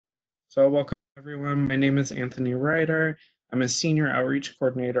So welcome everyone. My name is Anthony Reuter. I'm a senior outreach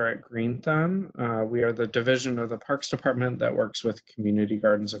coordinator at GreenThumb. We are the division of the Parks Department that works with community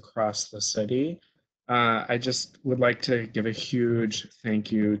gardens across the city. I just would like to give a huge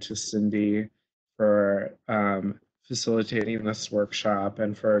thank you to Cindy for facilitating this workshop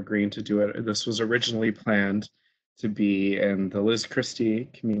and for agreeing to do it. This was originally planned to be in the Liz Christie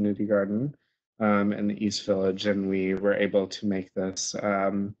Community Garden in the East Village, and we were able to make this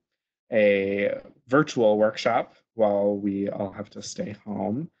a virtual workshop while we all have to stay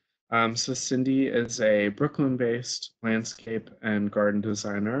home. So Cindy is a Brooklyn-based landscape and garden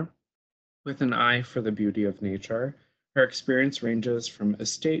designer with an eye for the beauty of nature. Her experience ranges from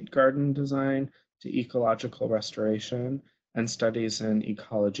estate garden design to ecological restoration and studies in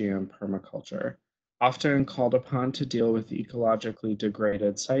ecology and permaculture. Often called upon to deal with ecologically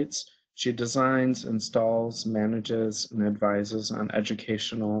degraded sites, she designs, installs, manages, and advises on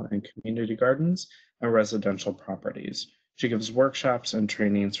educational and community gardens and residential properties. She gives workshops and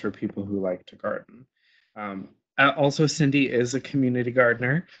trainings for people who like to garden. Also, Cindy is a community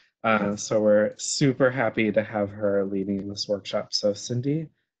gardener, so we're super happy to have her leading this workshop. So Cindy,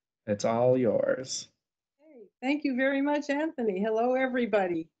 it's all yours. Hey, thank you very much, Anthony. Hello,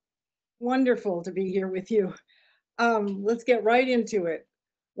 everybody. Wonderful to be here with you. Let's get right into it.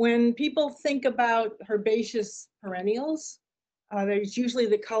 When people think about herbaceous perennials, there's usually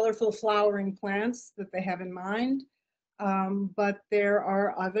the colorful flowering plants that they have in mind. But there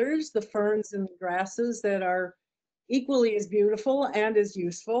are others, the ferns and the grasses, that are equally as beautiful and as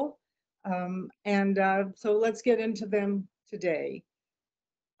useful. So let's get into them today.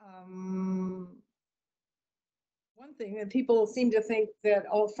 Um, One thing, and people seem to think that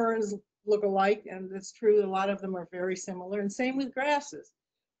all ferns look alike, and it's true, a lot of them are very similar, and same with grasses.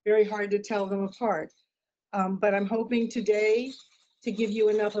 Very hard to tell them apart. But I'm hoping today to give you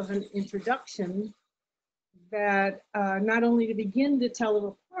enough of an introduction that not only to begin to tell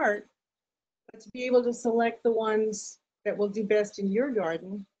them apart, but to be able to select the ones that will do best in your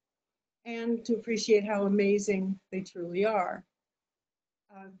garden and to appreciate how amazing they truly are.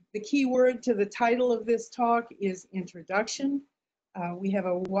 The key word to the title of this talk is introduction. We have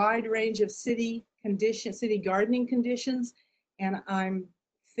a wide range of city gardening conditions, and I'm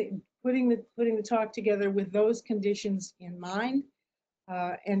putting the talk together with those conditions in mind,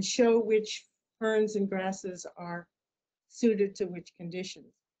 and show which ferns and grasses are suited to which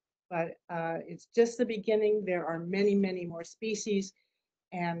conditions. But it's just the beginning. There are many, many more species,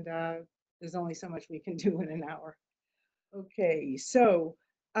 and there's only so much we can do in an hour. Okay, so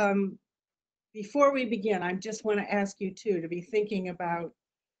um, before we begin, I just want to ask you too to be thinking about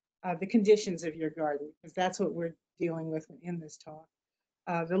the conditions of your garden, because that's what we're dealing with in this talk.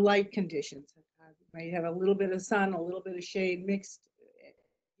 The light conditions. You might have a little bit of sun, a little bit of shade, mixed,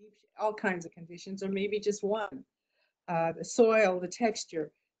 all kinds of conditions, or maybe just one. The soil, the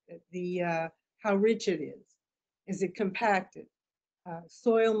texture, the how rich it is. Is it compacted?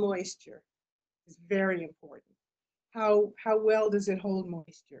 Soil moisture is very important. How well does it hold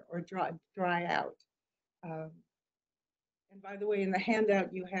moisture or dry out? Um, and by the way, in the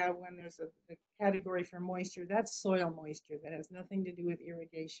handout you have, when there's the category for moisture, that's soil moisture. That has nothing to do with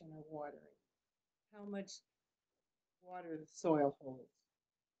irrigation or watering. How much water the soil holds.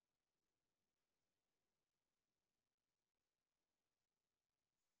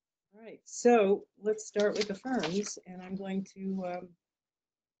 All right, so let's start with the ferns, and I'm going to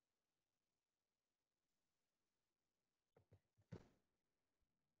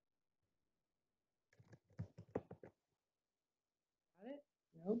got it?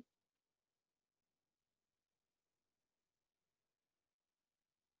 Nope.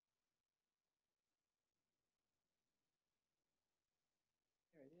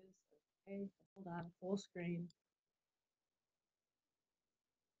 There it is. Okay, hold on, full screen.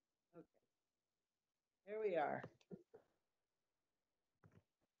 Okay, there we are.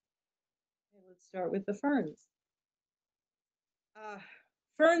 Okay, let's start with the ferns. Uh,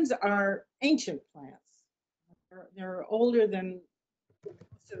 Ferns are ancient plants. They're older than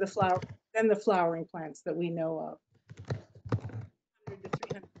most of the flowering plants that we know of. 100 to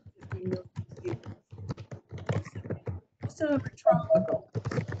 350 million years. Most of them are tropical.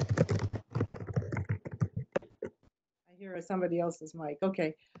 I hear somebody else's mic.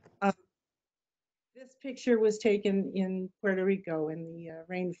 Okay. Um, this picture was taken in Puerto Rico in the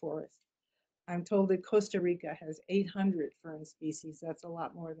rainforest. I'm told that Costa Rica has 800 fern species. That's a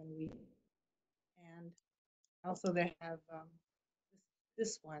lot more than we do. And also they have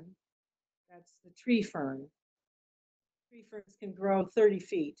this one. That's the tree fern. Tree ferns can grow 30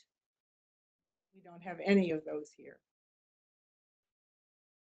 feet. We don't have any of those here.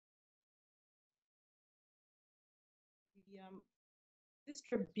 The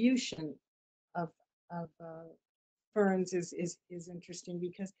distribution of, ferns is interesting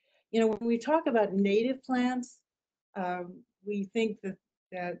because, when we talk about native plants, we think that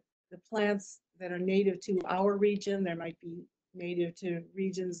the plants that are native to our region, there might be native to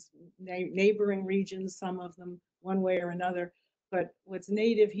regions, neighboring regions, some of them one way or another. But what's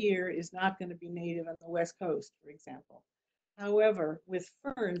native here is not going to be native on the West Coast, for example. However, with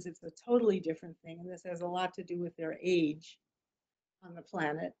ferns, it's a totally different thing, and this has a lot to do with their age on the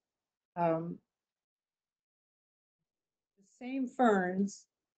planet. Um, the same ferns,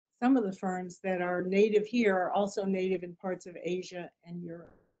 some of the ferns that are native here are also native in parts of Asia and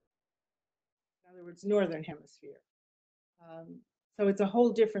Europe. In other words, Northern Hemisphere. So it's a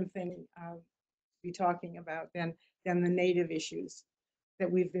whole different thing to be talking about than the native issues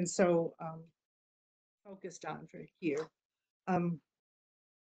that we've been so focused on for here. Um,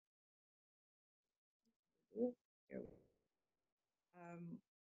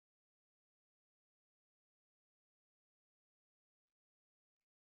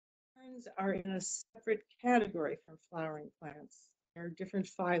 ferns are in a separate category from flowering plants. They're different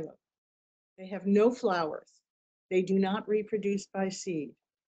phyla. They have no flowers. They do not reproduce by seed.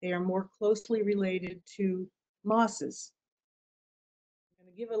 They are more closely related to mosses. I'm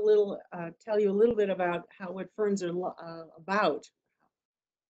going to give a little, tell you a little bit about what ferns are about.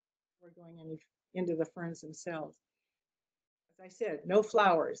 We're going into the ferns themselves. As I said, no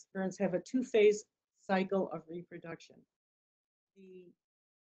flowers. Ferns have a two-phase cycle of reproduction. The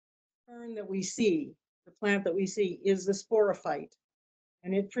fern that we see, the plant that we see, is the sporophyte.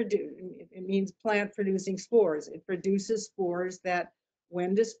 And it means plant producing spores. It produces spores that,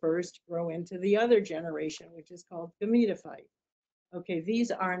 when dispersed, grow into the other generation, which is called gametophyte. Okay, these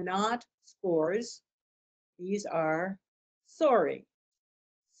are not spores. These are sori.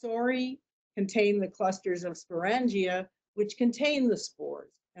 Sori contain the clusters of sporangia, which contain the spores.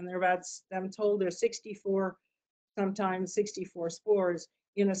 And they're about, I'm told there's 64, sometimes 64 spores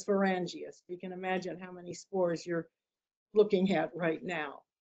in a sporangia. So you can imagine how many spores you're looking at right now.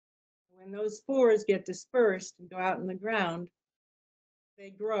 When those spores get dispersed and go out in the ground, they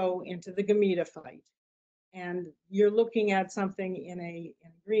grow into the gametophyte. And you're looking at something in a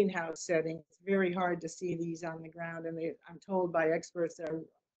greenhouse setting. It's very hard to see these on the ground, and I'm told by experts they're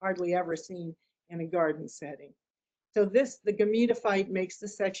hardly ever seen in a garden setting. So the gametophyte makes the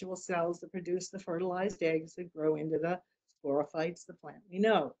sexual cells that produce the fertilized eggs that grow into the sporophytes, the plant we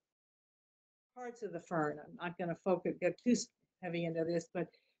know. Parts of the fern, I'm not going to get too heavy into this, but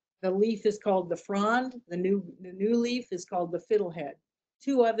the leaf is called the frond. The new leaf is called the fiddlehead.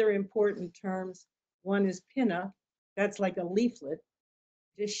 Two other important terms. One is pinna. That's like a leaflet.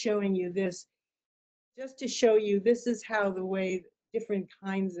 Just showing you this, just to show you this is how the way different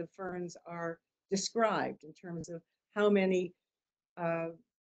kinds of ferns are described in terms of how many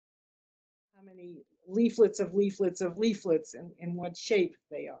leaflets of leaflets of leaflets and what shape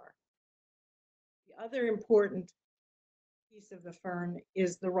they are. The other important piece of the fern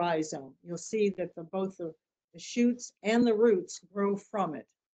is the rhizome. You'll see that both the shoots and the roots grow from it.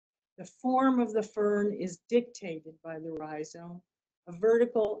 The form of the fern is dictated by the rhizome. A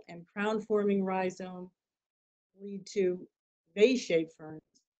vertical and crown-forming rhizome lead to vase-shaped ferns.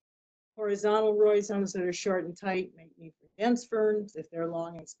 Horizontal rhizomes that are short and tight make need for dense ferns. If they're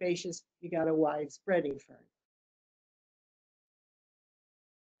long and spacious, you got a wide spreading fern.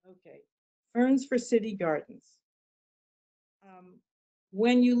 Okay, ferns for city gardens.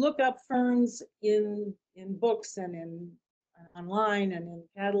 When you look up ferns in books and in online and in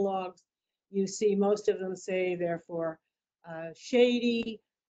catalogs, you see most of them say they're for shady,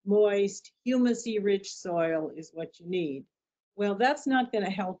 moist, humusy-rich soil is what you need. Well, that's not going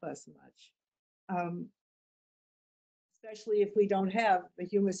to help us much, especially if we don't have the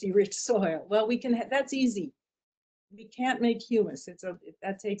humusy-rich soil. Well, we can. That's easy. We can't make humus.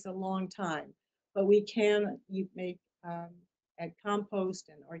 That takes a long time, but we can make add compost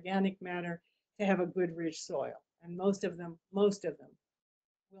and organic matter to have a good rich soil, and most of them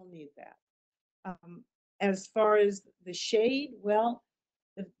will need that. As far as the shade, well,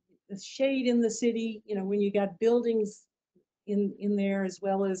 the shade in the city, when you got buildings in there as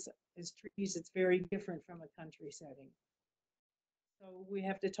well as trees, it's very different from a country setting. So we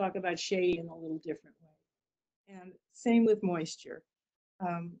have to talk about shade in a little different way. And same with moisture.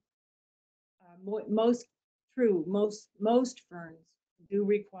 Most ferns do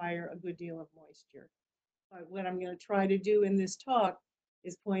require a good deal of moisture. But what I'm going to try to do in this talk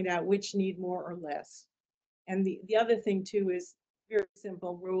is point out which need more or less. And the other thing too is very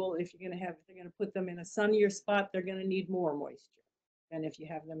simple rule. If they're going to put them in a sunnier spot, they're going to need more moisture than if you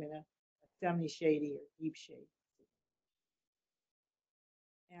have them in a semi-shady or deep shade.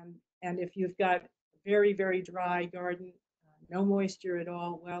 And if you've got a very, very dry garden, no moisture at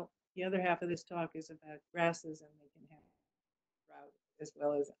all, well, the other half of this talk is about grasses, and they can have drought as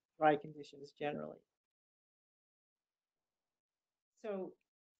well as dry conditions generally. So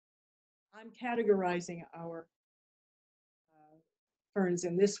I'm categorizing our ferns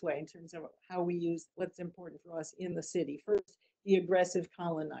in this way in terms of how we use what's important for us in the city. First, the aggressive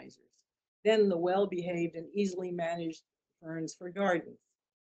colonizers, then the well-behaved and easily managed ferns for gardens,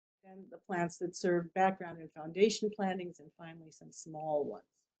 then the plants that serve background and foundation plantings, and finally some small ones.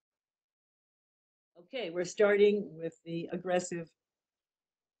 Okay, we're starting with the aggressive,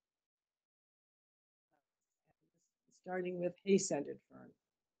 starting with hay-scented fern.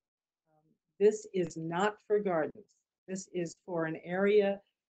 This is not for gardens. This is for an area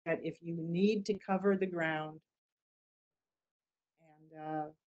that if you need to cover the ground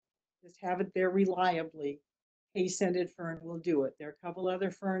and just have it there reliably, hay-scented fern will do it. There are a couple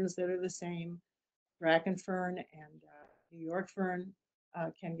other ferns that are the same. Bracken fern and New York fern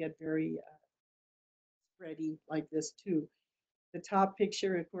can get very spready like this too. The top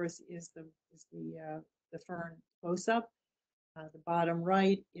picture, of course, is the fern close-up. The bottom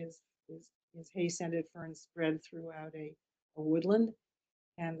right is hay-scented fern spread throughout a woodland.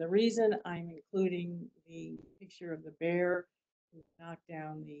 And the reason I'm including the picture of the bear who knocked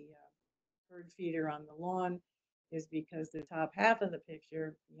down the bird feeder on the lawn is because the top half of the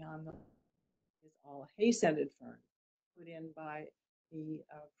picture beyond the is all hay-scented fern put in by the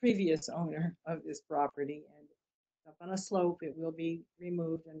previous owner of this property. And up on a slope, it will be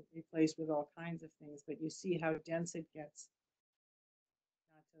removed and replaced with all kinds of things, but you see how dense it gets.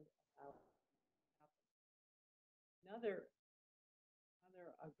 Not to allow another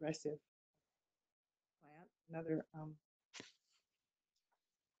aggressive plant, another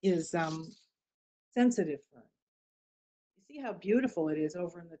is sensitive fern. You see how beautiful it is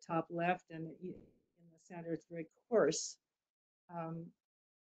over in the top left, and in the center it's very coarse.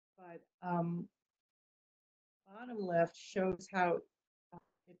 But bottom left shows how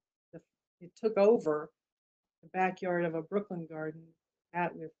it, it took over the backyard of a Brooklyn garden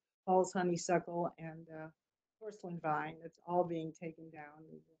with Paul's honeysuckle and porcelain vine. That's all being taken down.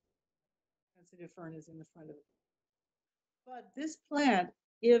 The sensitive fern is in the front of it. But this plant,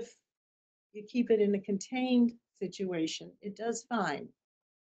 if you keep it in a contained situation, it does fine,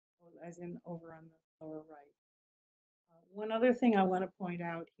 as in over on the lower right. One other thing I want to point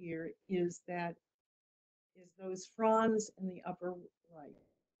out here is those fronds in the upper right.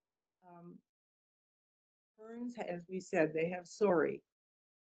 Ferns, as we said, they have sori,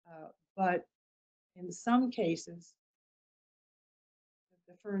 but in some cases,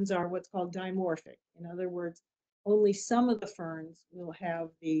 the ferns are what's called dimorphic. In other words, only some of the ferns will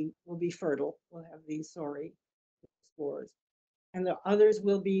be fertile, will have the sori spores, and the others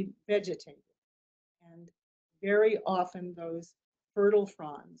will be vegetative. And very often those fertile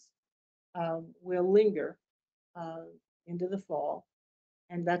fronds will linger into the fall,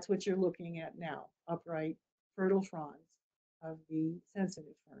 and that's what you're looking at now, upright fertile fronds of the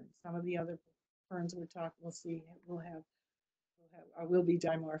sensitive ferns. Some of the other ferns we'll see will be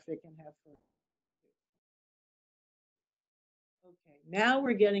dimorphic and have ferns. Okay, now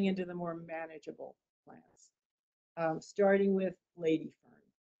we're getting into the more manageable plants, starting with lady fern.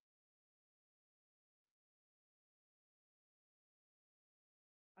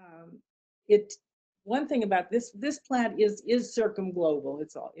 One thing about this plant is circumglobal.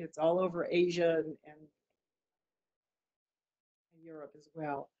 It's all over Asia and Europe as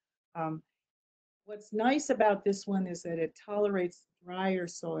well. What's nice about this one is that it tolerates drier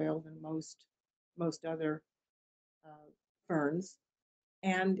soil than most other ferns,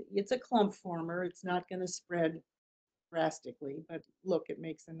 and it's a clump former. It's not going to spread drastically, but look, it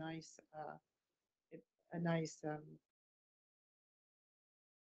makes a nice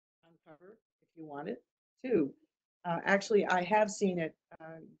cover if you want it too. Actually, I have seen it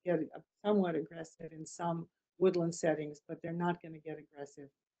get somewhat aggressive in some woodland settings, but they're not going to get aggressive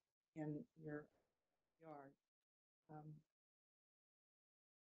in your yard.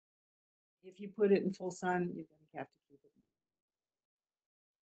 If you put it in full sun, you're going to have to keep it.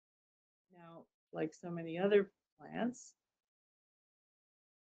 Now, like so many other plants,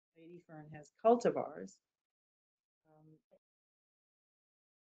 lady fern has cultivars.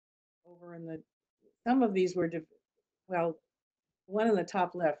 Over in some of these were, well, one in the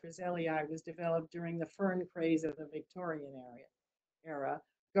top left, Roselii, was developed during the fern craze of the Victorian era.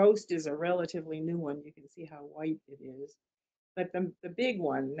 Ghost is a relatively new one. You can see how white it is. But the big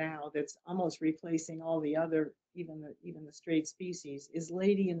one now that's almost replacing all the other, even the straight species, is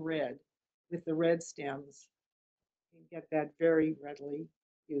Lady in Red with the red stems. You can get that very readily.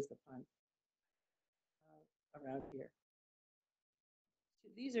 excuse the pun, around here.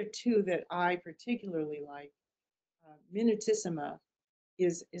 These are two that I particularly like. Minutissima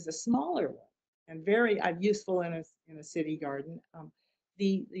is a smaller one and very useful in a city garden.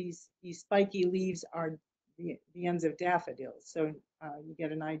 These spiky leaves are the ends of daffodils, so you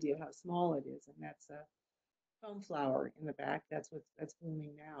get an idea of how small it is, and that's a foam flower in the back. That's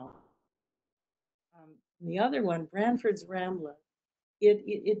blooming now. The other one, Branford's Rambler,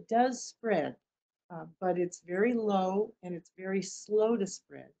 it does spread, but it's very low and it's very slow to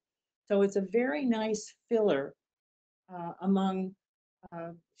spread. So it's a very nice filler among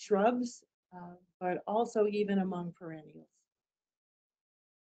shrubs, but also even among perennials.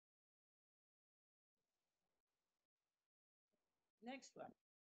 Next one,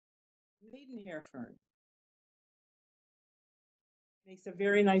 maidenhair fern. Makes a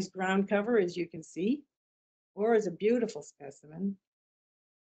very nice ground cover, as you can see, or is a beautiful specimen.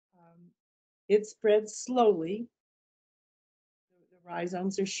 It spreads slowly. The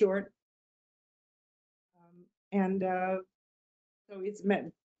rhizomes are short, and so it's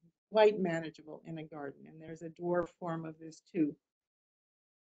quite manageable in a garden. And there's a dwarf form of this too.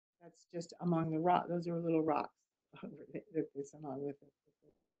 That's just among the rock. Those are little rocks that it's along with it.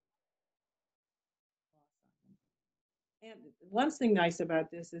 And one thing nice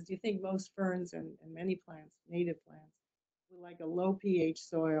about this is you think most ferns and many plants, native plants, will like a low pH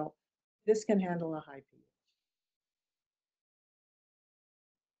soil. This can handle a high pH.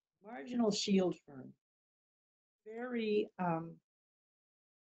 Marginal shield fern. Very,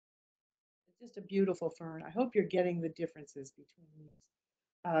 it's just a beautiful fern. I hope you're getting the differences between these.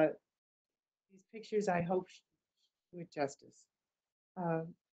 These pictures, I hope, do it justice.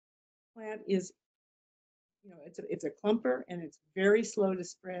 Plant is, it's a clumper and it's very slow to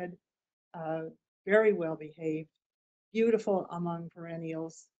spread, very well behaved, beautiful among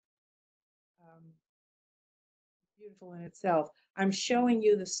perennials, beautiful in itself. I'm showing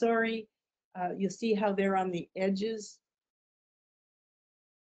you the sorry. You'll see how they're on the edges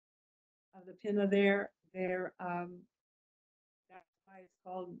of the pinna there. That's why it's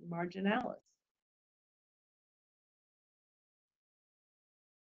called marginalis.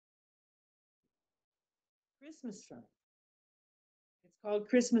 Christmas fern. It's called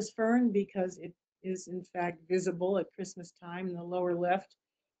Christmas fern because it is in fact visible at Christmas time. In the lower left,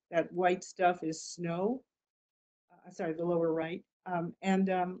 that white stuff is snow. Sorry, the lower right.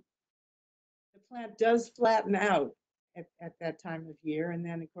 The plant does flatten out at that time of year, and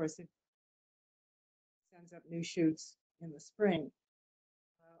then of course it sends up new shoots in the spring.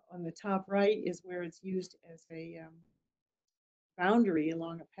 On the top right is where it's used as a boundary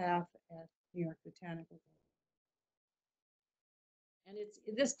along a path at New York Botanical Garden.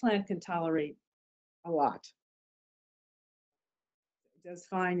 And this plant can tolerate a lot. It does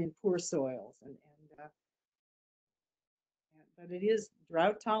fine in poor soils, but it is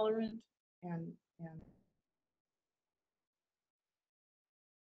drought tolerant and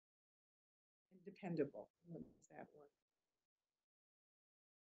dependable. What is that word?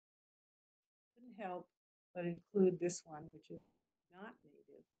 Couldn't help but include this one, which is not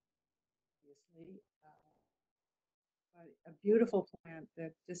native, obviously, but a beautiful plant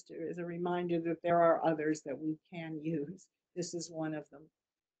that just is a reminder that there are others that we can use. This is one of them.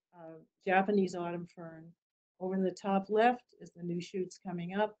 Japanese autumn fern. Over in the top left is the new shoots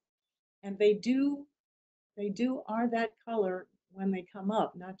coming up, and they are that color when they come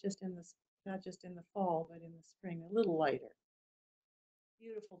up, not just in the fall, but in the spring, a little lighter.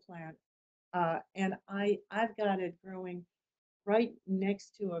 Beautiful plant, and I've got it growing right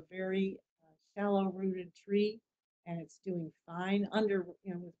next to a very shallow rooted tree, and it's doing fine under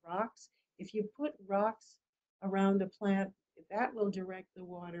with rocks. If you put rocks around a plant, that will direct the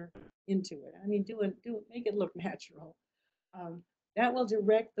water into it. I mean, make it look natural. That will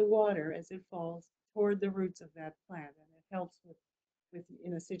direct the water as it falls toward the roots of that plant, and it helps with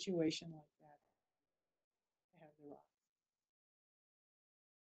in a situation like that to have the rocks.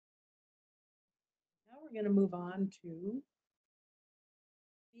 Now we're going to move on to,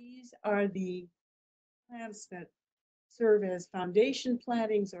 these are the plants that serve as foundation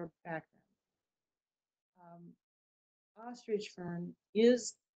plantings or background. Ostrich fern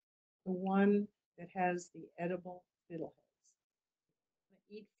is the one that has the edible fiddleheads.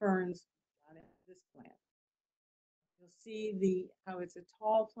 Eat ferns on this plant. You'll see how it's a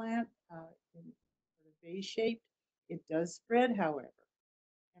tall plant, in sort of vase shaped. It does spread, however.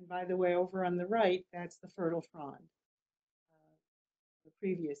 And by the way, over on the right, that's the fertile frond, the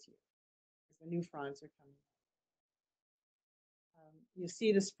previous year, as the new fronds are coming. You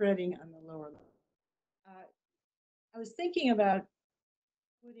see the spreading on the lower level. I was thinking about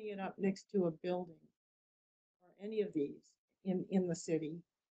putting it up next to a building or any of these in the city,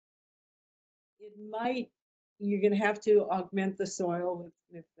 it might, you're going to have to augment the soil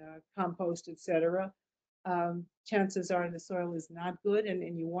with compost, etc. Chances are the soil is not good,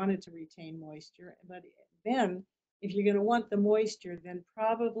 and you want it to retain moisture. But then, if you're going to want the moisture, then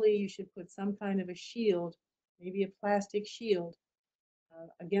probably you should put some kind of a shield, maybe a plastic shield,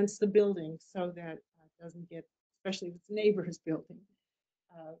 against the building so that it doesn't get, especially if it's a neighbor's building,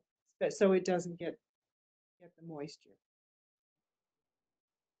 so it doesn't get the moisture.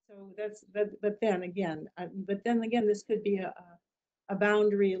 So that's, but then again, this could be a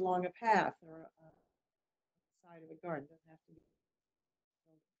boundary along a path or a side of a garden. Doesn't have to be.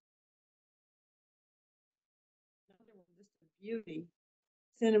 Another one, just a beauty,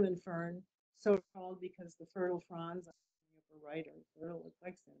 cinnamon fern, so called because the fertile fronds on the upper right are fertile, look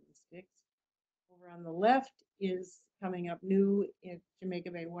like cinnamon sticks. Over on the left is coming up new in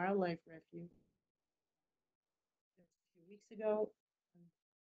Jamaica Bay Wildlife Refuge just a few weeks ago.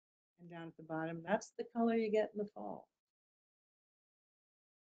 And down at the bottom, that's the color you get in the fall.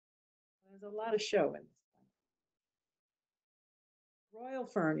 There's a lot of show in this plant. Royal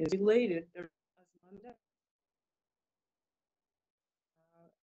fern is related to Osmunda,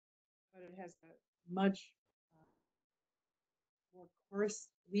 but it has a much more coarse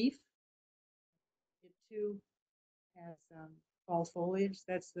leaf. It too has fall foliage.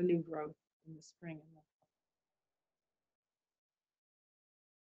 That's the new growth in the spring and the fall.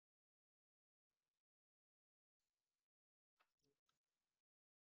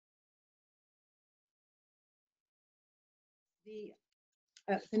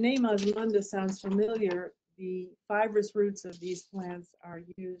 The name Osmunda sounds familiar. The fibrous roots of these plants are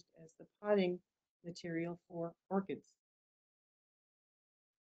used as the potting material for orchids.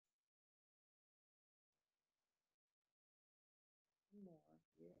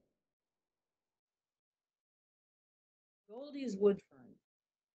 Goldie's wood fern.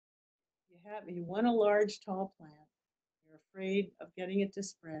 You want a large, tall plant. You're afraid of getting it to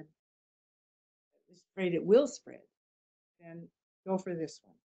spread. Afraid it will spread. Then go for this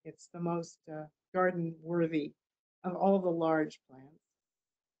one. It's the most garden worthy of all the large plants.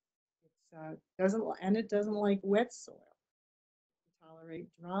 It doesn't like wet soil. It can tolerate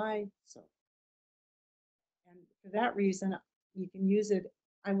dry soil. And for that reason, you can use it.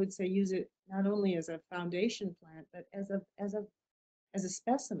 I would say use it not only as a foundation plant, but as a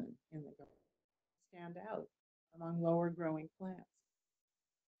specimen in the garden. Stand out among lower growing plants.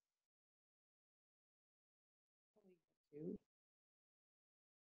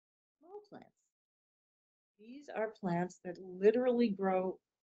 Small plants. These are plants that literally grow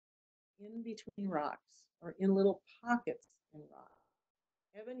in between rocks or in little pockets in rock.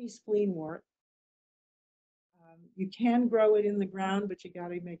 Ebony spleenwort. You can grow it in the ground, but you got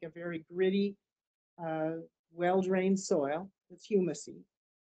to make a very gritty, well-drained soil that's humusy.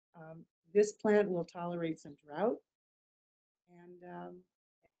 This plant will tolerate some drought and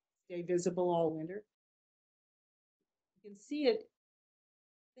stay visible all winter. You can see it.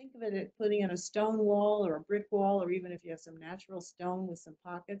 Think of it as putting in a stone wall or a brick wall, or even if you have some natural stone with some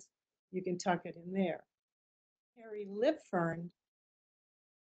pockets, you can tuck it in there. Hairy lip fern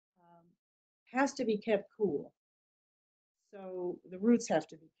has to be kept cool. So the roots have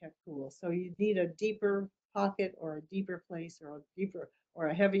to be kept cool. So you need a deeper pocket or a deeper place or a deeper or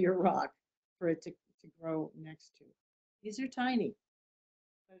a heavier rock for it to grow next to. These are tiny.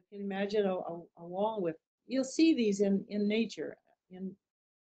 But you can imagine a wall with, you'll see these in nature.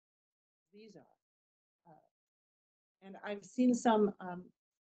 These are. And I've seen some on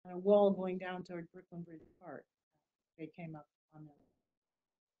a wall going down toward Brooklyn Bridge Park. They came up on that.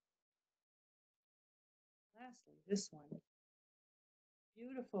 Lastly, this one.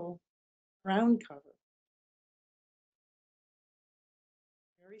 Beautiful ground cover.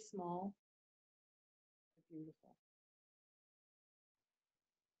 Very small, but beautiful.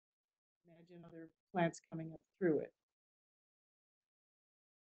 Imagine other plants coming up through it.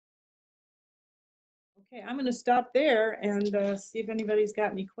 Okay, I'm going to stop there and see if anybody's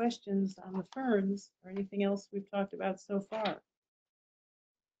got any questions on the ferns or anything else we've talked about so far.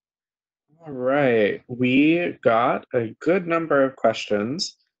 All right, we got a good number of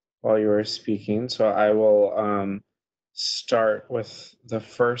questions while you were speaking, so I will start with the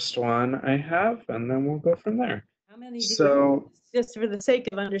first one I have, and then we'll go from there. How many do you So, have? Just for the sake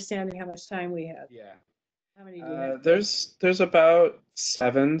of understanding how much time we have. yeah, How many do you have? there's about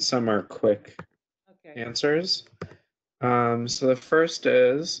 7. Some are quick Okay. answers. So the first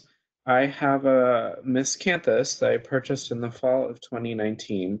is, I have a miscanthus that I purchased in the fall of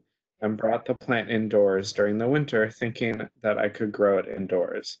 2019. and brought the plant indoors during the winter, thinking that I could grow it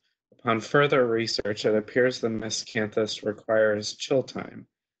indoors. Upon further research, it appears the miscanthus requires chill time.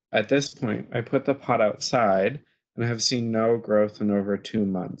 At this point, I put the pot outside and have seen no growth in over 2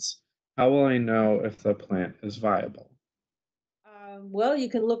 months. How will I know if the plant is viable? Well, you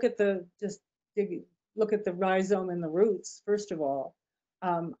can look at the just look at the rhizome and the roots first of all.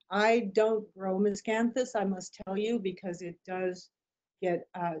 I don't grow miscanthus, I must tell you, because it does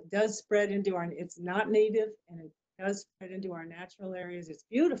spread into our. It's not native, and it does spread into our natural areas. It's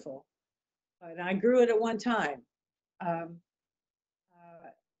beautiful, but I grew it at one time. Um,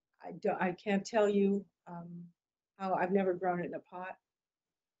 I can't tell you how. I've never grown it in a pot.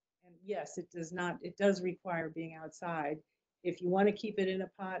 And yes, it does not, it does require being outside. If you want to keep it in a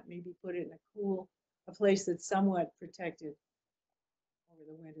pot, maybe put it in a place that's somewhat protected over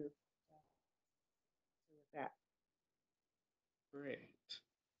the winter. With that. Great.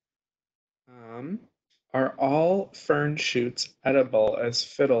 Um, are all fern shoots edible as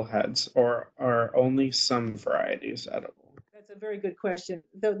fiddleheads, or are only some varieties edible? That's a very good question.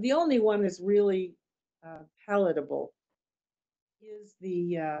 The only one that's really palatable is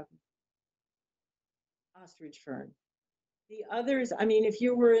the ostrich fern. The others, I mean, if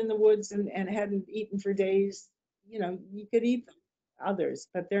you were in the woods and hadn't eaten for days, you could eat them, others,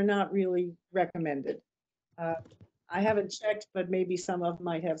 but they're not really recommended. Uh, I haven't checked, but maybe some of them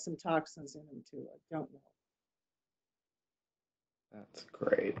might have some toxins in them too. I don't know. That's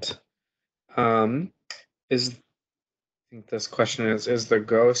great. Um, is I think this question is the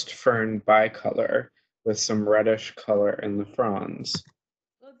ghost fern bicolor with some reddish color in the fronds?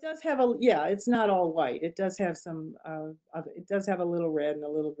 Well, it does have yeah, it's not all white. It does have some, it does have a little red and a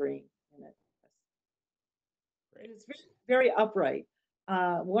little green in it. And Great. it's very upright.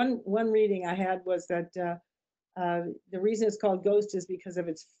 One reading I had was that the reason it's called ghost is because of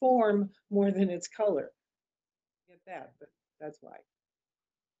its form more than its color. Get that, but that's why.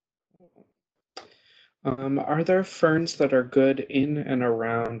 Are there ferns that are good in and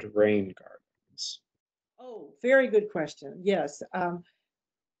around rain gardens? Oh, very good question. Yes.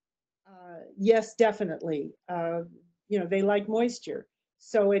 Yes, definitely. They like moisture.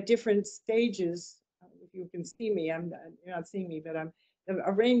 So at different stages, if you can see me, you're not seeing me, but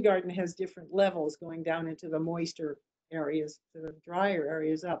a rain garden has different levels going down into the moister areas to the drier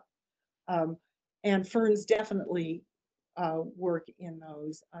areas up. Um, and ferns definitely work in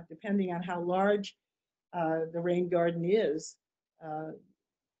those, depending on how large the rain garden is. Uh,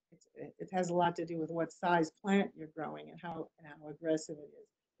 it has a lot to do with what size plant you're growing and how aggressive it is.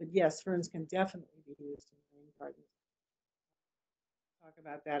 But yes, ferns can definitely be used in rain gardens. Talk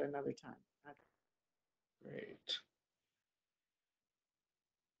about that another time. Great.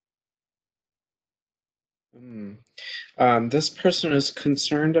 Hmm. This person is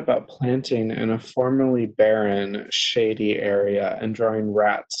concerned about planting in a formerly barren, shady area and drawing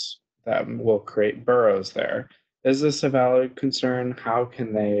rats that will create burrows there. Is this a valid concern? How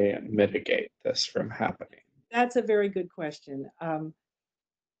can they mitigate this from happening? That's a very good question.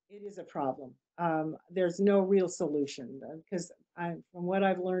 It is a problem. There's no real solution because from what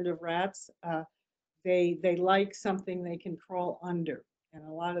I've learned of rats, they like something they can crawl under, and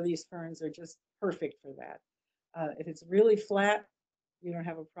a lot of these ferns are just perfect for that. If it's really flat, you don't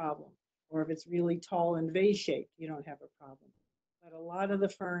have a problem, or if it's really tall and vase-shaped, you don't have a problem. But a lot of the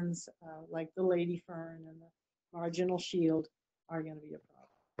ferns, like the lady fern and the marginal shield, are going to be a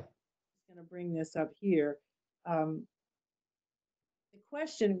problem. I'm going to bring this up here. Um, the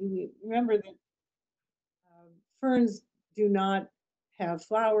question, remember that ferns do not have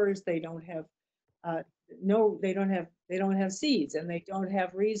flowers. They don't have uh, no, they don't have seeds, and they don't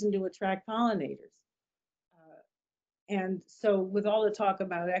have reason to attract pollinators. And so, with all the talk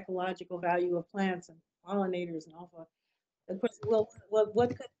about ecological value of plants and pollinators and all that, the question, well, what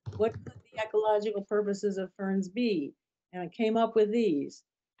could the ecological purposes of ferns be? And I came up with these.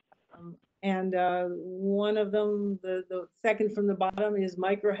 And one of them, the second from the bottom, is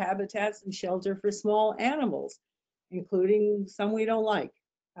microhabitats and shelter for small animals, including some we don't like.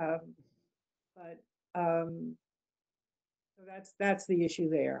 Um, but so that's the issue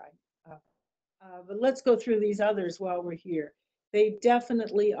there. But let's go through these others while we're here. They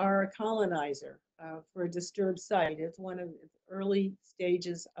definitely are a colonizer for a disturbed site. It's one of the early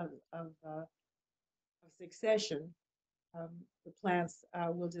stages of succession. The plants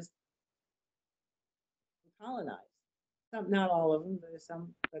will just colonize. Not all of them, but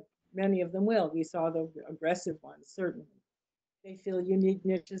but many of them will. We saw the aggressive ones, certainly. They fill unique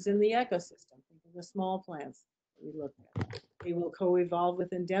niches in the ecosystem. Think of the small plants that we looked at. They will co-evolve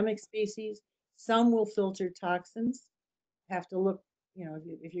with endemic species. Some will filter toxins. Have to look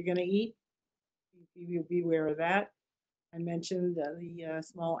if you're going to eat, you beware of that. I mentioned the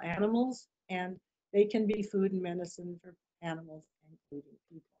small animals, and they can be food and medicine for animals, including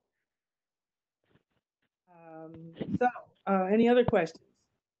people. Any other questions?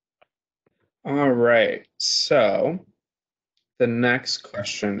 All right. So the next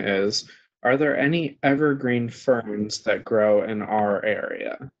question is, are there any evergreen ferns that grow in our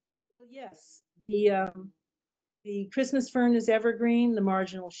area? Yes, the Christmas fern is evergreen. The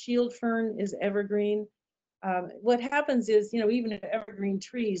marginal shield fern is evergreen. What happens is, even evergreen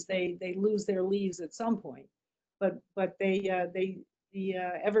trees, they lose their leaves at some point, but the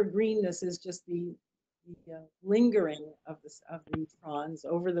evergreenness is just the lingering of the fronds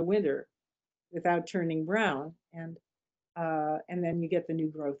over the winter without turning brown, and then you get the new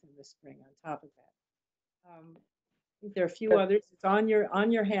growth in the spring on top of that. I think there are a few others. It's on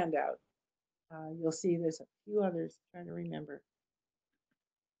your handout. You'll see there's a few others. Trying to remember.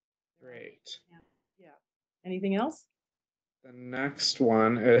 Great. Yeah. Yeah. Anything else? The next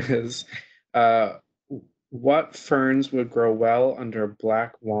one is, uh, what ferns would grow well under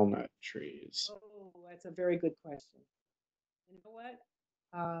black walnut trees? Oh, that's a very good question. You know what?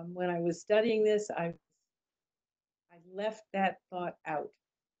 When I was studying this, I left that thought out.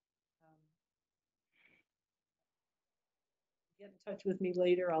 Um, get in touch with me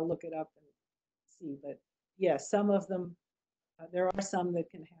later. I'll look it up and see. But yes, some of them. There are some that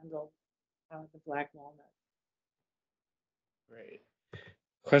can handle the black walnut. Great.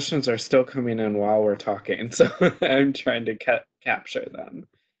 Questions are still coming in while we're talking, so I'm trying to capture them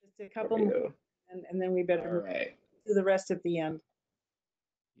Just a for couple more, you. and then we better All move right. to the rest at the end.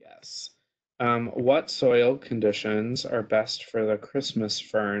 Yes. What soil conditions are best for the Christmas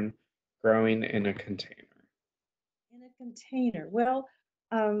fern growing in a container? In a container. Well,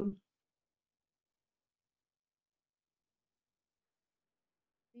 um,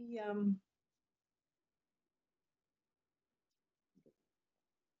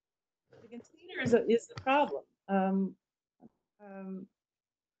 the container is the problem. Um,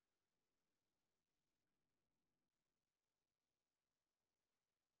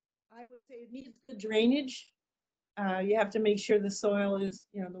 I would say it needs good drainage. You have to make sure the soil is,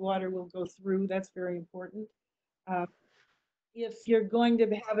 the water will go through. That's very important. Uh, if you're going to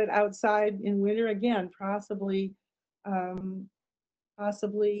have it outside in winter, again, um,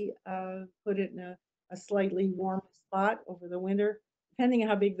 possibly put it in a slightly warm spot over the winter, depending on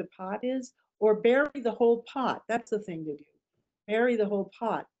how big the pot is, or bury the whole pot. That's the thing to do. Bury the whole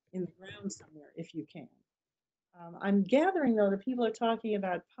pot in the ground somewhere if you can. I'm gathering though that people are talking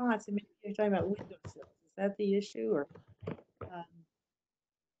about pots, and maybe they're talking about windowsills. Is that the issue, or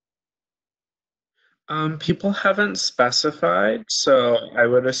um, People haven't specified, so I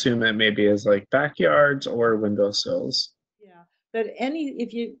would assume it maybe is like backyards or windowsills. yeah? But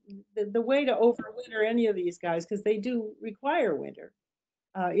if you the way to overwinter any of these guys, because they do require winter,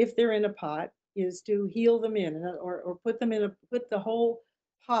 if they're in a pot, is to heel them in, or put the whole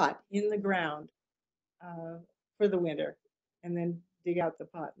pot in the ground uh, for the winter, and then dig out the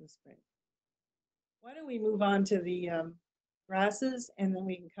pot in the spring. Why don't we move on to the grasses, and then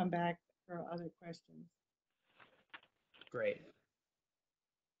we can come back for other questions. Great.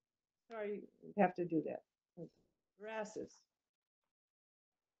 Sorry, we have to do that. Grasses.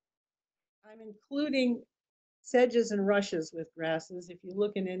 I'm including sedges and rushes with grasses. If you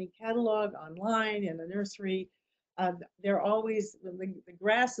look in any catalog online in a nursery, they're always the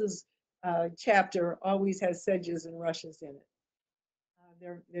grasses chapter always has sedges and rushes in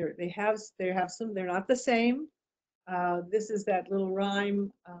it. They have some. They're not the same. This is that little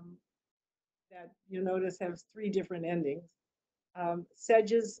rhyme that you'll notice has three different endings.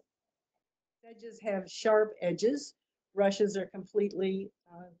 Sedges have sharp edges. Rushes are completely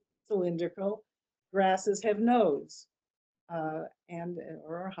cylindrical. Grasses have nodes and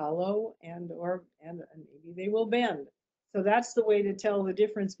or are hollow and maybe they will bend. So that's the way to tell the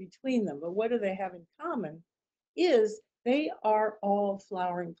difference between them. But what do they have in common? Is they are all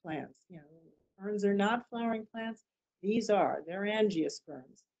flowering plants. Ferns are not flowering plants. These are. They're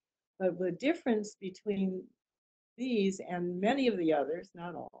angiosperms. But the difference between these and many of the others,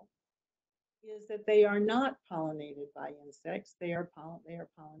 not all, is that they are not pollinated by insects. They are pollinated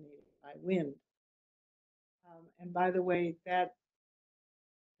by wind. And by the way, that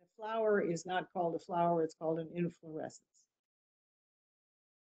the flower is not called a flower, it's called an inflorescence.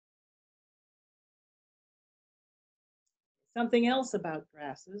 Something else about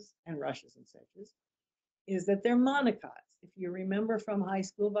grasses and rushes and sedges is that they're monocots. If you remember from high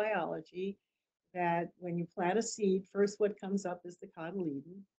school biology, that when you plant a seed, first what comes up is the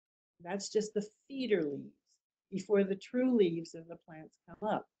cotyledon. That's just the feeder leaves. before the true leaves of the plants come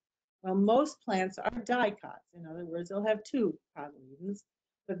up. Well, most plants are dicots. In other words, they'll have two cotyledons,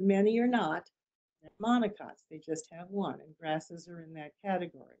 but many are not. They're monocots. They just have one, and grasses are in that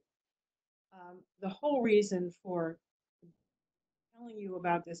category. The whole reason for telling you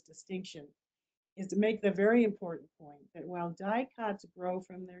about this distinction is to make the very important point that while dicots grow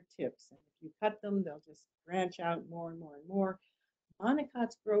from their tips, and if you cut them, they'll just branch out more and more and more,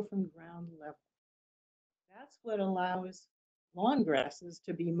 monocots grow from ground level. That's what allows lawn grasses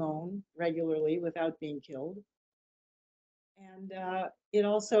to be mown regularly without being killed. And it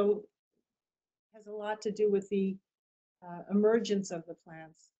also has a lot to do with the emergence of the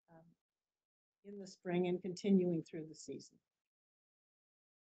plants in the spring and continuing through the season.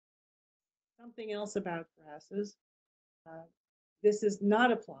 Something else about grasses. This is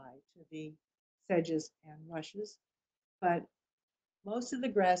not applied to the sedges and rushes, but most of the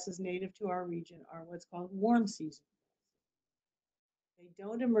grasses native to our region are what's called warm season. They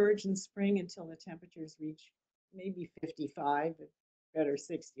don't emerge in spring until the temperatures reach maybe 55, but better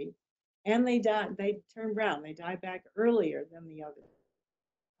 60. And they turn brown. They die back earlier than the others.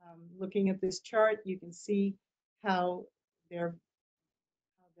 Looking at this chart, you can see how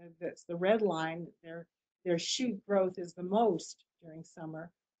that's the red line, their shoot growth is the most during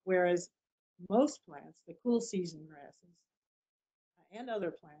summer, whereas most plants, the cool season grasses and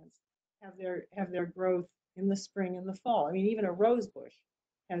other plants, have their growth in the spring and the fall. I mean, even a rose bush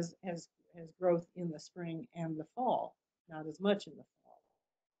has growth in the spring and the fall, not as much in the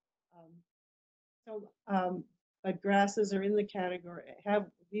fall. But grasses are in the category,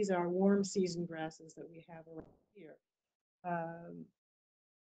 these are warm season grasses that we have around here.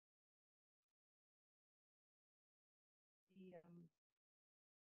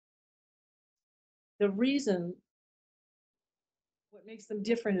 The reason, what makes them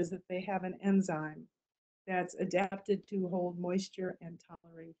different is that they have an enzyme that's adapted to hold moisture and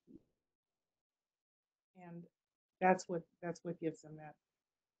tolerate heat. And that's what gives them that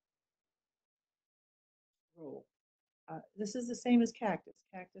role. This is the same as cactus.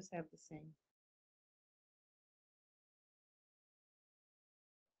 Cactus have the same.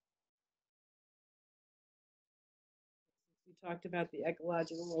 We talked about the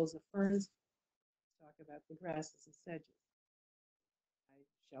ecological roles of ferns. Talk about the grasses and sedges.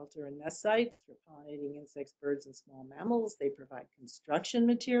 Shelter and nest sites for pollinating insects, birds, and small mammals. They provide construction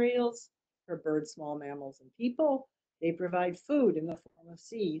materials for birds, small mammals, and people. They provide food in the form of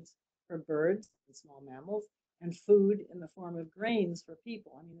seeds for birds and small mammals, and food in the form of grains for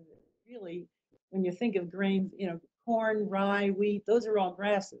people. I mean, really, when you think of grains, you know, corn, rye, wheat, those are all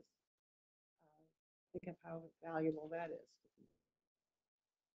grasses. Think of how valuable that is.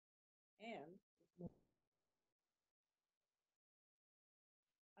 And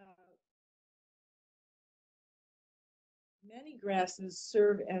many grasses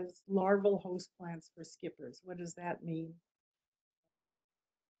serve as larval host plants for skippers. What does that mean?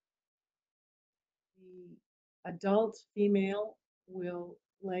 The adult female will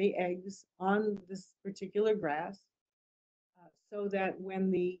lay eggs on this particular grass so that when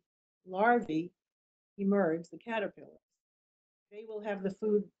the larvae emerge, the caterpillars, they will have the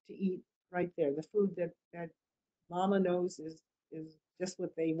food to eat right there. The food that mama knows is just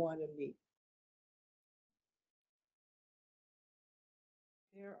what they want and need.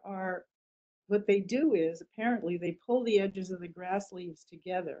 What they do is apparently they pull the edges of the grass leaves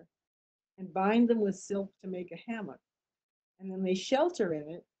together and bind them with silk to make a hammock. And then they shelter in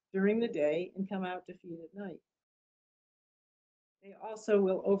it during the day and come out to feed at night. They also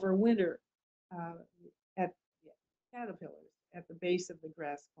will overwinter at caterpillars at the base of the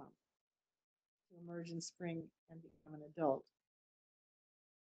grass clump to emerge in spring and become an adult.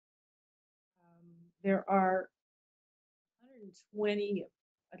 There are 120,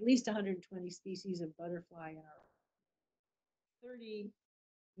 at least 120 species of butterfly in our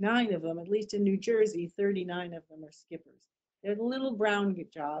 39 of them, at least in New Jersey, 39 of them are skippers. They're little brown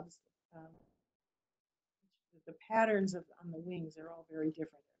jobs. The patterns on the wings are all very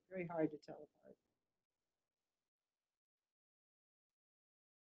different. They're very hard to tell apart.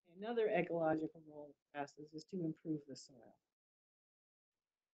 Another ecological role of grasses is to improve the soil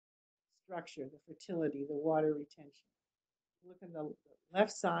structure, the fertility, the water retention. Look on the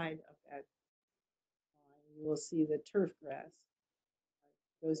left side of that line, you will see the turf grass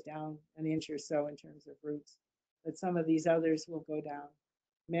goes down an inch or so in terms of roots, but some of these others will go down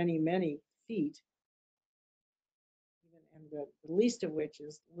many, many feet. And the least of which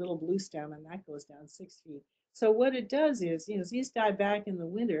is little blue stem, and that goes down 6 feet. So what it does is, you know, these die back in the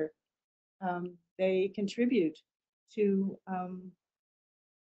winter. They contribute to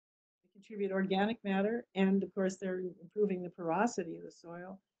contribute organic matter, and of course they're improving the porosity of the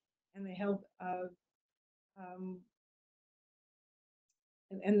soil, and they help um,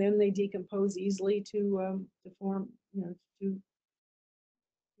 and then they decompose easily to form, to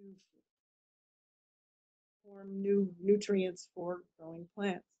form new nutrients for growing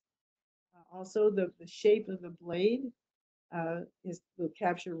plants. Also, the shape of the blade will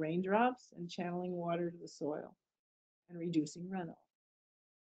capture raindrops and channeling water to the soil and reducing runoff.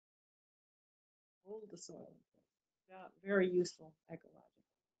 Hold the soil. Very useful ecological.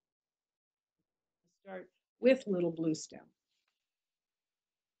 Start with little blue stem.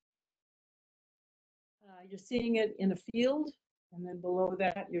 You're seeing it in a field, and then below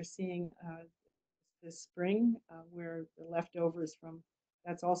that you're seeing this spring where the leftovers from,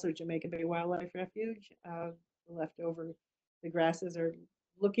 that's also Jamaica Bay Wildlife Refuge. The leftover, the grasses are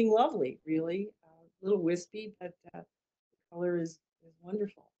looking lovely, really. A little wispy, but the color is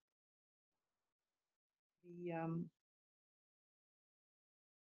wonderful. The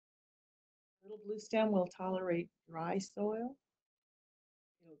little blue stem will tolerate dry soil.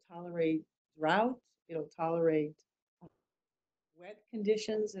 It'll tolerate drought. It'll tolerate wet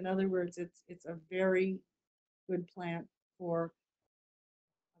conditions. In other words, it's a very good plant for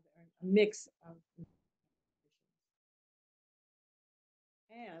a mix of conditions.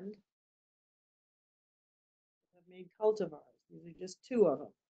 And I've made cultivars. These are just two of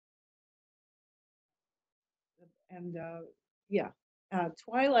them. And yeah,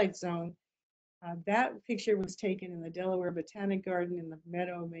 Twilight Zone. That picture was taken in the Delaware Botanic Garden in the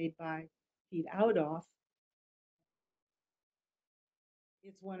meadow made by Pete Oudoff.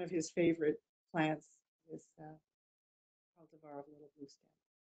 It's one of his favorite plants, this cultivar of little blue stem.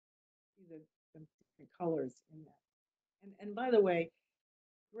 See the different colors in that. And by the way,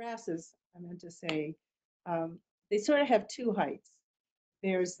 grasses, I meant to say, they sort of have two heights.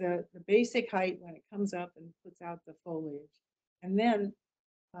 There's the basic height when it comes up and puts out the foliage. And then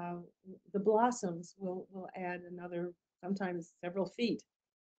the blossoms will add another, sometimes several feet to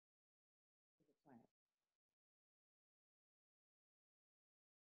the plant.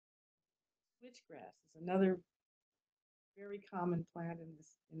 Switchgrass is another very common plant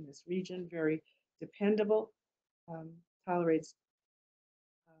in this region, very dependable, tolerates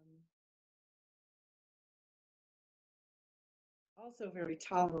also very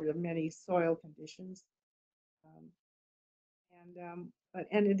tolerant of many soil conditions. Um,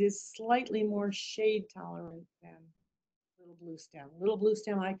 and it is slightly more shade tolerant than little blue stem. Little blue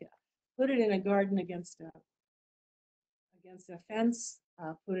stem, I can put it in a garden against a fence,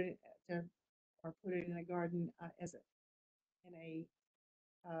 put it to, or put it in a garden as in a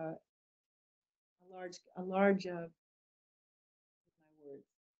large my words,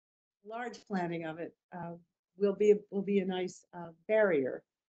 large planting of it will be a nice barrier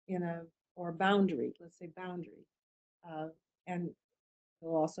in a, or boundary, let's say boundary, and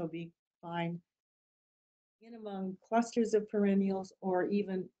will also be fine in among clusters of perennials or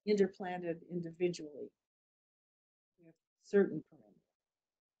even interplanted individually with certain perennials.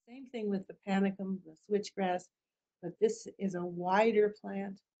 Same thing with the panicum, the switchgrass, but this is a wider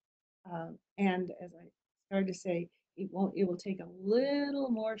plant. And as I started to say, it will take a little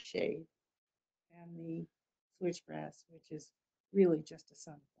more shade than the switchgrass, which is really just a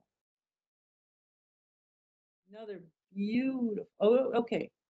sun plant. Another beautiful, oh, okay.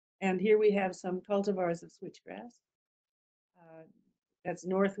 And here we have some cultivars of switchgrass. That's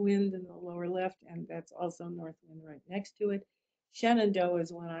North Wind in the lower left, and that's also North Wind right next to it. Shenandoah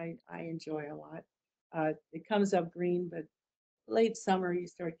is one I enjoy a lot. It comes up green, but late summer you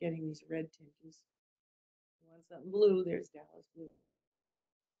start getting these red tinges. You want something blue, there's Dallas blue.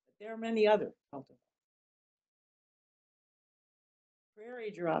 But there are many other cultivars.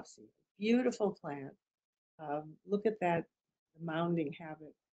 Prairie dropsy, beautiful plant. Look at that mounding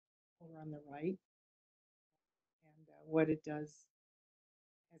habit over on the right, and what it does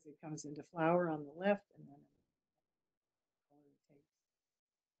as it comes into flower on the left, and then it takes.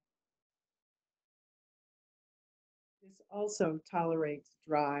 This also tolerates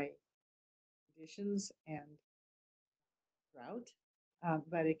dry conditions and drought,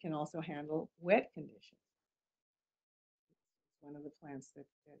 but it can also handle wet conditions. It's one of the plants that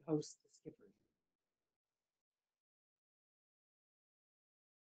hosts the skippers.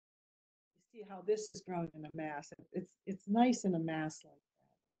 You see how this is grown in a mass. It's nice in a mass like that.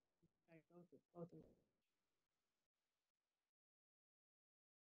 Both of them.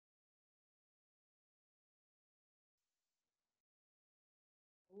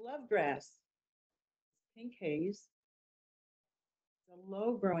 Love grass, pink haze. It's a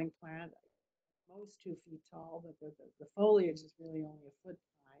low growing plant, most 2 feet tall, but the foliage is really only a foot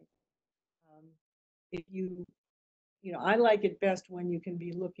high. If I like it best when you can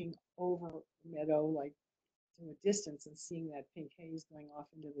be looking over a meadow, like to a distance, and seeing that pink haze going off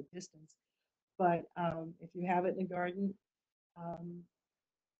into the distance. But if you have it in a garden, um,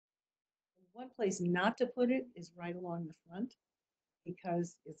 one place not to put it is right along the front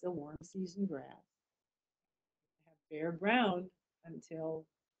because it's a warm season grass. Have bare ground until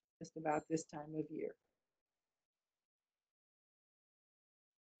just about this time of year.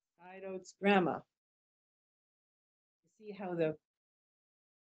 Side oats grama. You see how the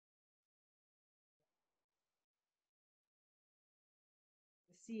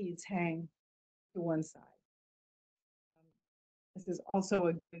seeds hang to one side. This is also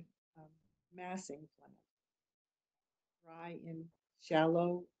a good massing plant. Dry in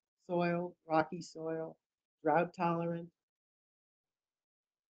shallow soil, rocky soil, drought tolerant.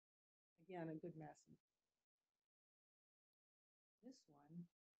 Again, a good massing. This one,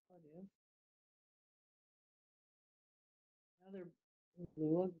 what is? Another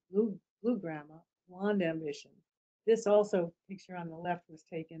blue grama, blonde ambition. This also picture on the left was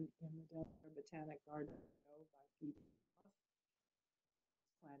taken in the Delaware Botanic Garden by Pete.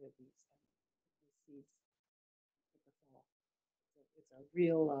 Planted these seeds in the fall. So it's a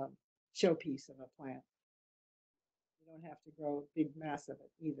real showpiece of a plant. You don't have to grow a big mass of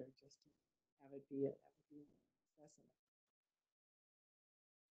it either, just to have it be a specimen.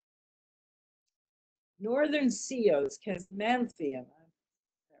 Northern sea oats, Casmanthium.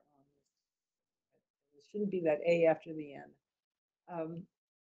 It shouldn't be that A after the N.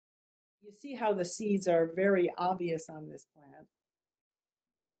 You see how the seeds are very obvious on this plant.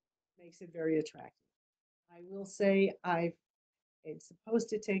 Makes it very attractive. I will say it's supposed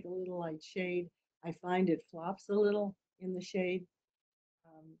to take a little light shade. I find it flops a little in the shade.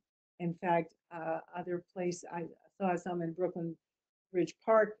 In fact, other place I saw some in Brooklyn Bridge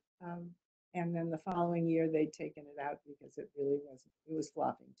Park, and then the following year they'd taken it out because it really was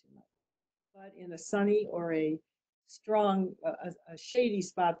flopping too much. But in a sunny or a strong, a shady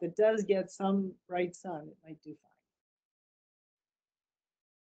spot that does get some bright sun, it might do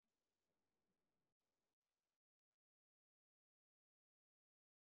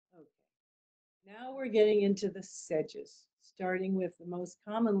fine. Okay, now we're getting into the sedges, starting with the most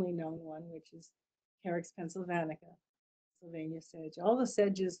commonly known one, which is Carex pennsylvanica, Pennsylvania sedge. All the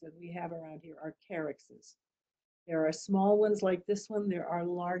sedges that we have around here are Carexes. There are small ones like this one, there are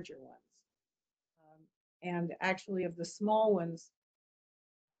larger ones. And actually, of the small ones,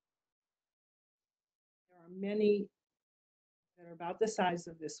 there are many that are about the size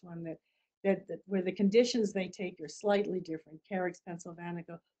of this one that where the conditions they take are slightly different. Carex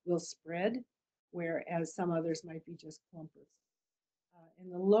pennsylvanica will spread, whereas some others might be just clumpers. In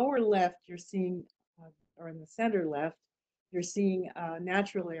the lower left, you're seeing, or in the center left, you're seeing a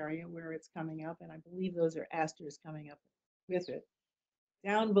natural area where it's coming up, and I believe those are asters coming up with it.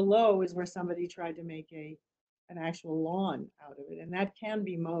 Down below is where somebody tried to make an actual lawn out of it, and that can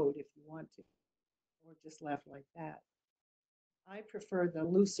be mowed if you want to, or just left like that. I prefer the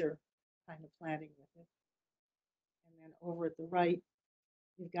looser kind of planting with it. And then over at the right,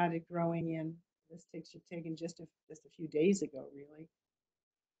 you've got it growing in. This picture taken just a few days ago, really,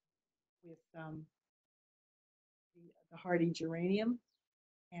 with the hardy geranium,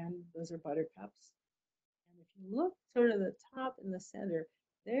 and those are buttercups. And if you look sort of the top in the center,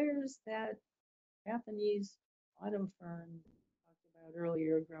 there's that Japanese autumn fern we talked about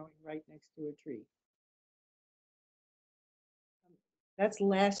earlier, growing right next to a tree. That's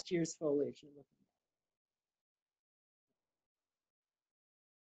last year's foliage you're looking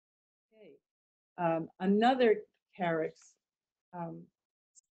at. Okay. Another Carex.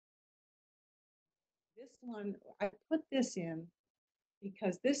 This one, I put this in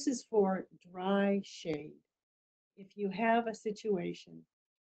because this is for dry shade. If you have a situation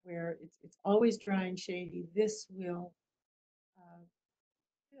where it's always dry and shady, this will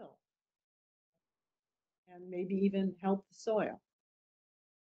fill and maybe even help the soil.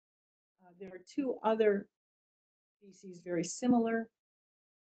 There are two other species very similar,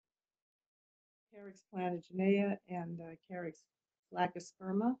 Carex plantagenea and Carex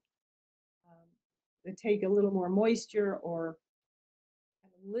flacosperma. They take a little more moisture or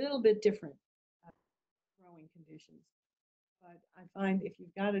have a little bit different growing conditions. But I find if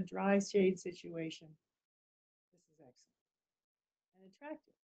you've got a dry shade situation, this is excellent and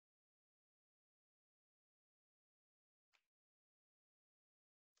attractive.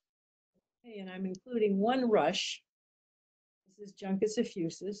 Okay, and I'm including one rush. This is Juncus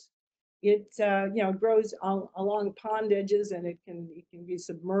effusus. It grows along pond edges, and it can be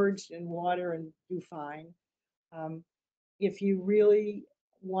submerged in water and do fine. If you really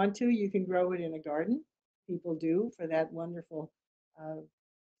want to, you can grow it in a garden. People do for that wonderful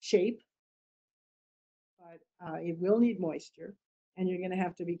shape, but it will need moisture, and you're going to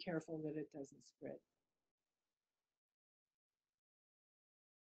have to be careful that it doesn't spread.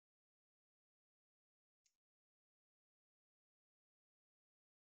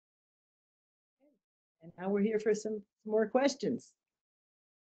 And now we're here for some more questions.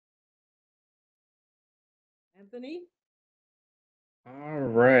 Anthony? All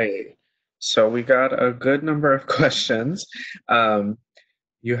right. So we got a good number of questions.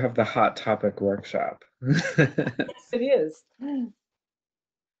 You have the hot topic workshop. Yes, it is.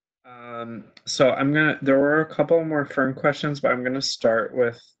 So there were a couple more fern questions, but I'm gonna start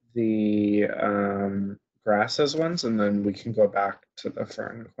with the grasses ones, and then we can go back to the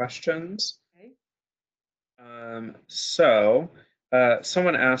fern questions. Okay.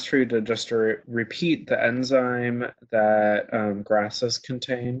 Someone asked for you to just repeat the enzyme that grasses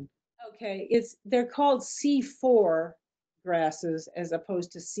contain. Okay, they're called C4 grasses as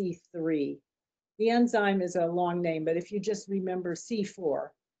opposed to C3. The enzyme is a long name, but if you just remember C4,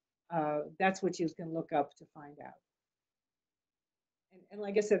 that's what you can look up to find out. And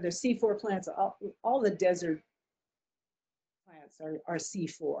like I said, there's C4 plants. All the desert plants are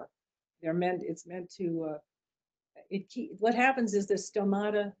C4. It's meant to what happens is the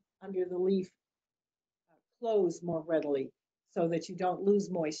stomata under the leaf close more readily so that you don't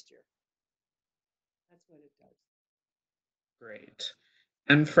lose moisture. That's what it does. Great.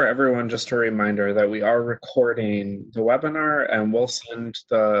 And for everyone, just a reminder that we are recording the webinar, and we'll send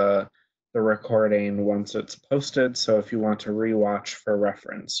the recording once it's posted. So if you want to rewatch for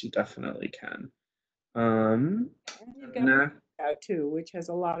reference, you definitely can. And you've got out too, which has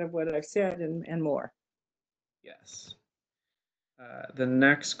a lot of what I've said and more. Yes. The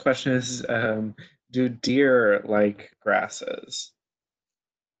next question is, do deer like grasses?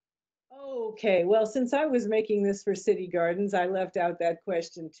 Okay, well, since I was making this for City Gardens, I left out that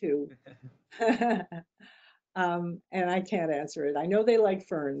question too. And I can't answer it. I know they like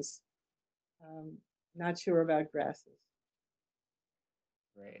ferns. Not sure about grasses.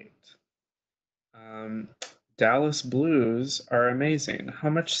 Great. Dallas blues are amazing. How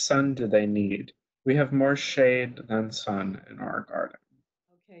much sun do they need? We have more shade than sun in our garden.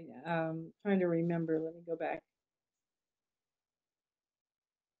 Okay, trying to remember. Let me go back.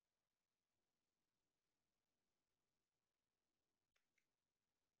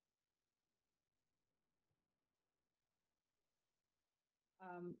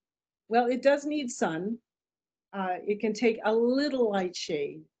 Well, it does need sun. It can take a little light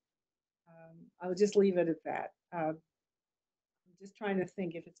shade. I'll just leave it at that. I'm just trying to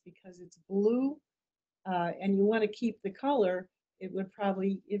think if it's because it's blue and you want to keep the color, it would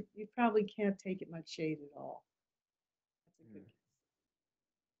probably, you probably can't take it much shade at all. That's a good guess.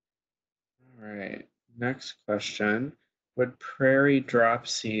 All right, next question. Would prairie drop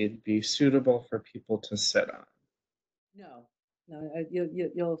seed be suitable for people to sit on? No, no,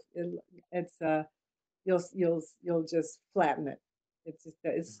 you'll just flatten it. It's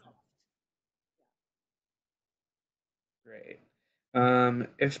soft. Great.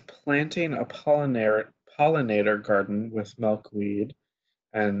 If planting a pollinator garden with milkweed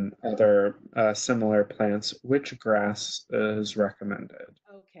and other similar plants, which grass is recommended?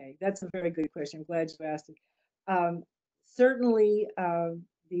 Okay, that's a very good question. I'm glad you asked it. Certainly,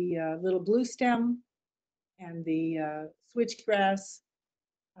 the little blue stem and the switchgrass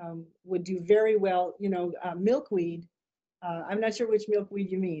would do very well. You know, milkweed. I'm not sure which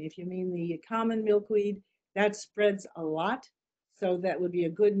milkweed you mean. If you mean the common milkweed, that spreads a lot, so that would be a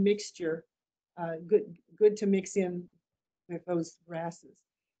good mixture. Good to mix in with those grasses.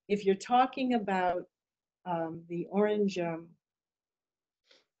 If you're talking about the orange Apius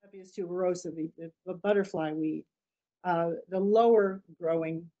tuberosa, the butterfly weed, the lower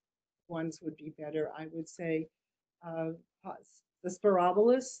growing ones would be better. I would say uh, the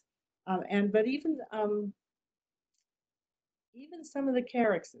sporobolus, but even some of the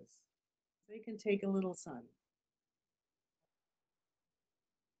caryxes, they can take a little sun.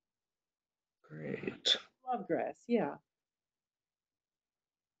 Great. Love grass, yeah.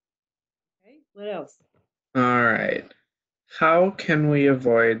 Okay, what else? All right. How can we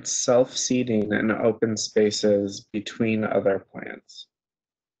avoid self-seeding in open spaces between other plants?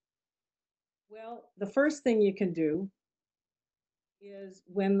 Well, the first thing you can do is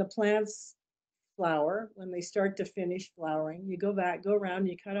when the plants flower, when they start to finish flowering, you go around,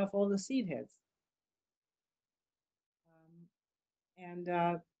 you cut off all the seed heads. And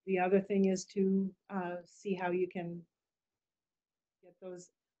the other thing is to see how you can get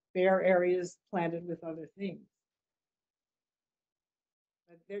those bare areas planted with other things.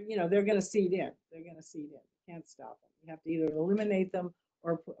 But they're going to seed in. They're going to seed in. You can't stop them. You have to either eliminate them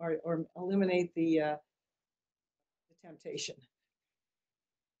or eliminate the temptation.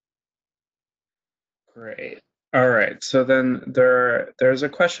 Great. All right. So then there's a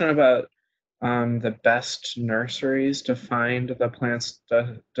question about the best nurseries to find the plants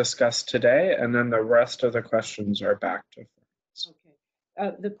discussed today, and then the rest of the questions are back to Ferns.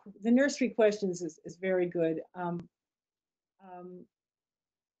 Okay. The nursery questions is very good.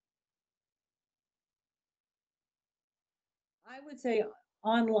 I would say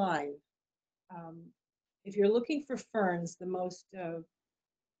online. If you're looking for ferns, the most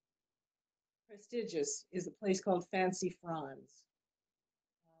prestigious is a place called Fancy Franz.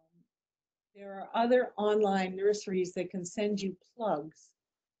 There are other online nurseries that can send you plugs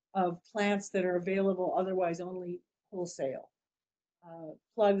of plants that are available otherwise only wholesale.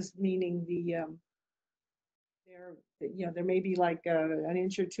 Plugs meaning there may be like an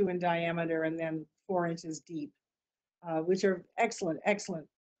inch or two in diameter and then 4 inches deep, which are excellent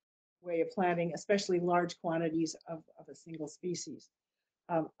way of planting, especially large quantities of a single species.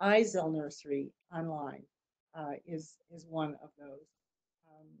 Eisel Nursery online is one of those.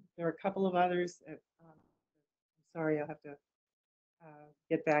 There are a couple of others. I'm sorry, I'll have to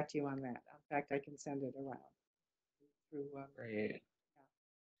get back to you on that. In fact, I can send it around through. Great.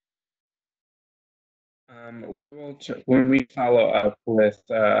 When we follow up with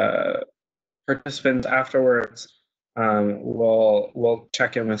participants afterwards, we'll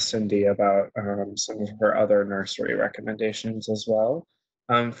check in with Cindy about some of her other nursery recommendations as well.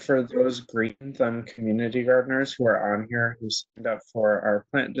 For those Green Thumb community gardeners who are on here who signed up for our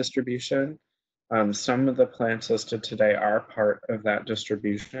plant distribution, some of the plants listed today are part of that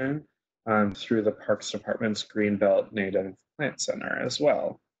distribution through the Parks Department's Greenbelt Native Plant Center as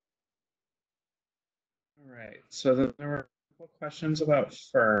well. All right, so then there were a couple questions about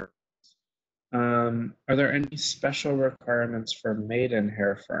fern. Are there any special requirements for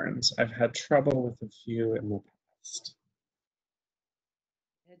maidenhair ferns? I've had trouble with a few in the past.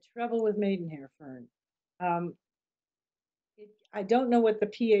 Had trouble with maidenhair fern. I don't know what the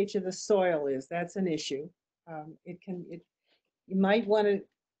pH of the soil is. That's an issue. You might want to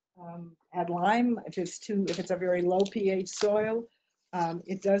add lime if it's a very low pH soil.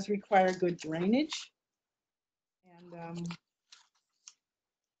 It does require good drainage.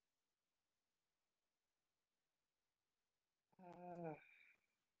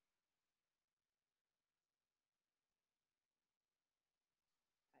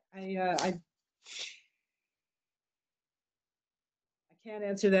 And I can't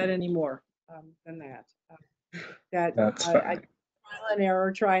answer that any more than that. That's fine. Trial and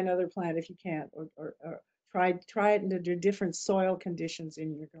error. Try another plant if you can't, or try it under different soil conditions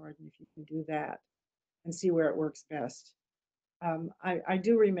in your garden if you can do that, and see where it works best. I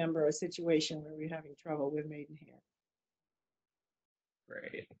do remember a situation where we were having trouble with maidenhair.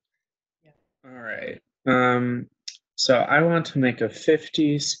 Great. Yeah. All right. So I want to make a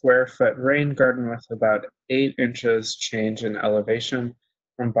 50 square foot rain garden with about 8 inches change in elevation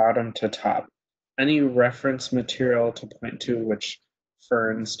from bottom to top. Any reference material to point to which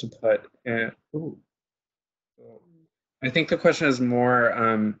ferns to put in? Ooh. I think the question is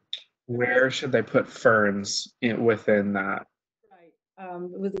more where should they put ferns within that? Right.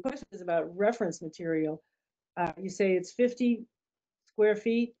 With the question is about reference material. You say it's 50 square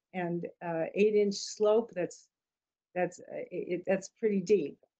feet and 8-inch slope. That's pretty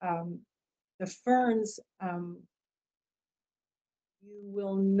deep. The ferns, you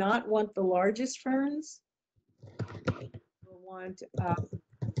will not want the largest ferns. You'll want,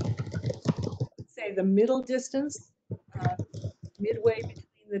 say, the middle distance, midway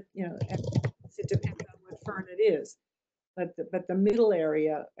between the, it depends on what fern it is, but the middle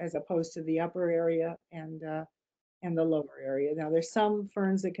area as opposed to the upper area and the lower area. Now, there's some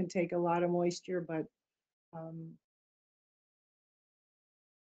ferns that can take a lot of moisture, but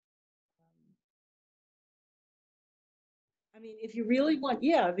I mean, if you really want,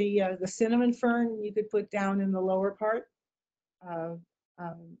 yeah, the cinnamon fern you could put down in the lower part, uh,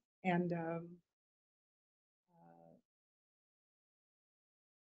 and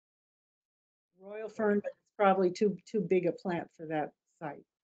royal fern, but it's probably too big a plant for that site.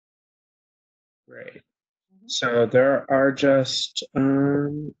 Great. So there are just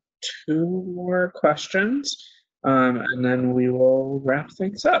 2 more questions, and then we will wrap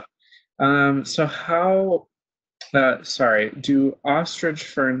things up. So do ostrich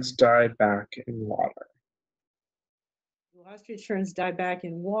ferns die back in water? Do ostrich ferns die back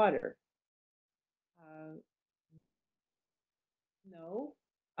in water? No.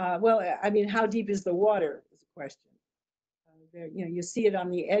 Well, I mean, how deep is the water is a question. there, you see it on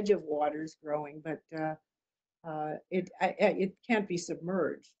the edge of waters growing, but it can't be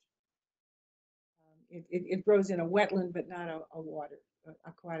submerged. It grows in a wetland, but not a water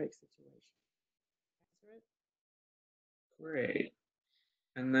aquatic situation. Great.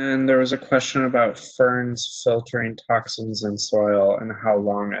 And then there was a question about ferns filtering toxins in soil and how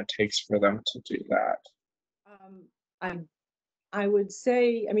long it takes for them to do that. Um, I I would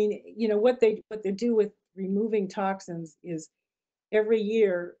say, I mean, what they do with removing toxins is every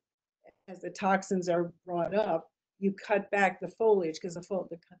year as the toxins are brought up, you cut back the foliage because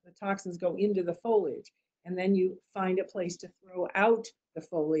the toxins go into the foliage, and then you find a place to throw out the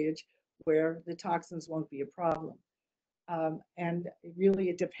foliage where the toxins won't be a problem. And really,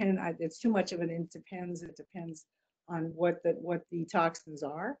 it depends. It's too much of it. It depends. It depends on what the toxins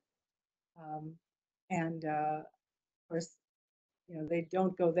are, and of course, they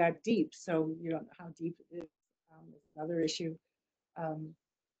don't go that deep, so you don't know how deep it is. It's another issue. Um,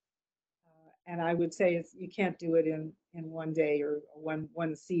 and I would say you can't do it in one day or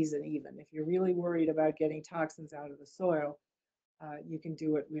one season even. If you're really worried about getting toxins out of the soil, you can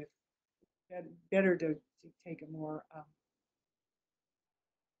do it with better to take a more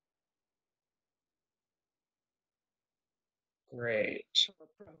Great.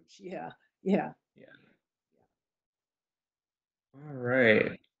 approach. Yeah, yeah. Yeah. All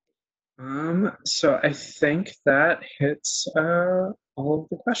right. So I think that hits all of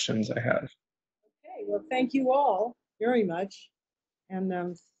the questions I have. Okay, well, thank you all very much. And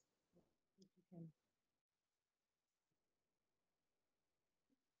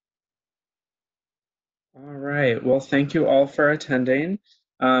All right. Well, thank you all for attending.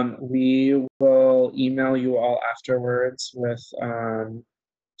 We will email you all afterwards with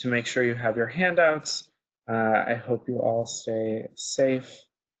to make sure you have your handouts. I hope you all stay safe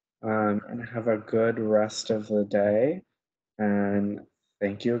and have a good rest of the day. And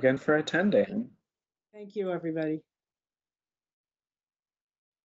thank you again for attending. thank you, everybody.